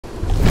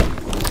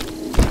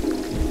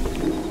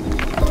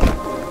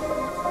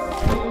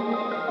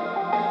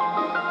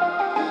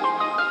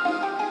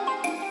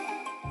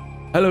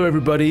Hello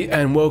everybody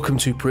and welcome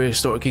to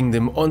Prehistoric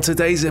Kingdom. On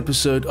today's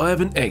episode I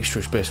have an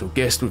extra special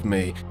guest with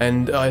me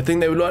and I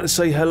think they would like to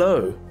say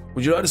hello.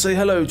 Would you like to say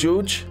hello,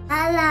 George?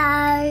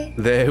 Hello.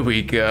 There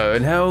we go.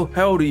 And how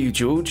old are you,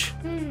 George?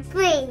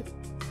 3.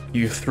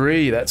 You're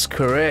 3, that's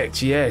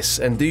correct, yes.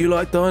 And do you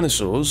like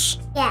dinosaurs?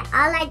 Yeah,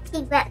 I like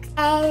T-Rex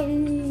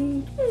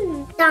and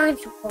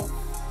dinosaurs.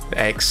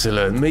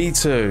 Excellent, me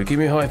too. Give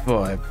me a high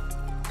five.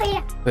 Oh,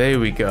 yeah. There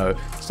we go.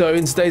 So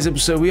in today's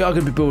episode we are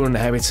going to be building a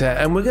habitat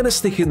and we're going to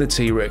stick in the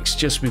T-Rex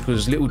just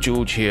because little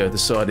George here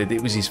decided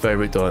it was his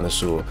favourite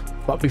dinosaur.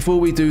 But before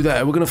we do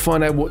that we're going to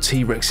find out what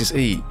T-Rexes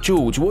eat.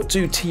 George, what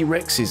do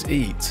T-Rexes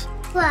eat?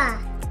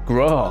 Grass.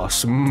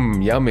 Grass,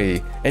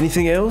 yummy.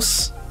 Anything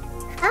else?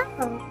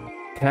 Oh.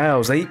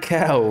 Cows, they eat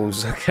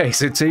cows. Okay,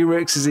 so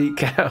T-Rexes eat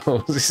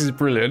cows. This is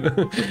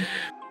brilliant.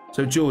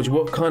 So George,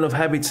 what kind of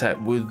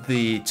habitat would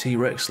the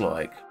T-Rex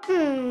like?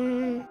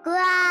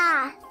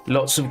 Grass.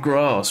 Lots of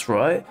grass,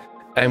 right?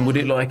 And would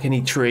it like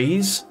any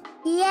trees?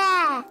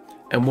 Yeah.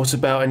 And what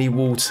about any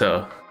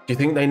water? Do you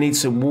think they need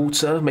some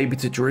water, maybe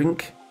to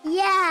drink?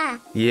 Yeah.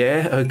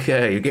 Yeah?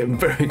 Okay, you're getting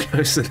very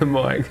close to the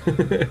mic.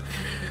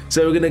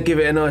 So we're going to give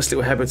it a nice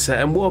little habitat.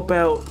 And what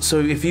about, so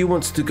if you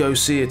wanted to go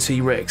see a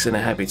T-Rex in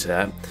a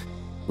habitat,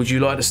 would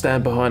you like to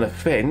stand behind a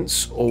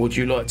fence or would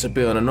you like to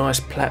be on a nice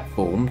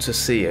platform to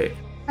see it?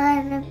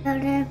 I'm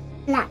building a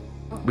platform.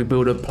 We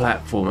build a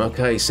platform,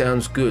 okay,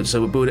 sounds good.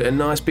 So we'll build it a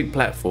nice big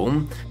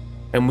platform.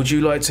 And would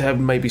you like to have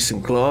maybe some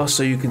glass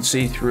so you can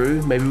see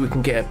through? Maybe we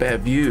can get a better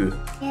view.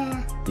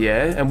 Yeah.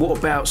 Yeah? And what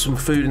about some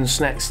food and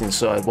snacks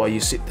inside while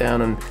you sit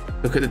down and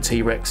look at the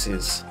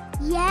T-Rexes?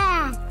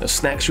 Yeah. Are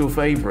snacks your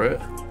favourite?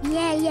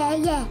 Yeah.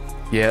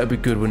 Yeah, that'd be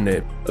good, wouldn't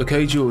it?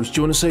 Okay, George,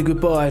 do you want to say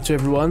goodbye to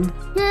everyone?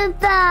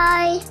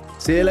 Goodbye.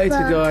 See you later,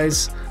 Goodbye.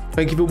 guys.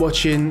 Thank you for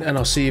watching, and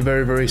I'll see you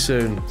very, very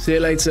soon. See you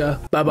later.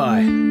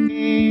 Bye-bye.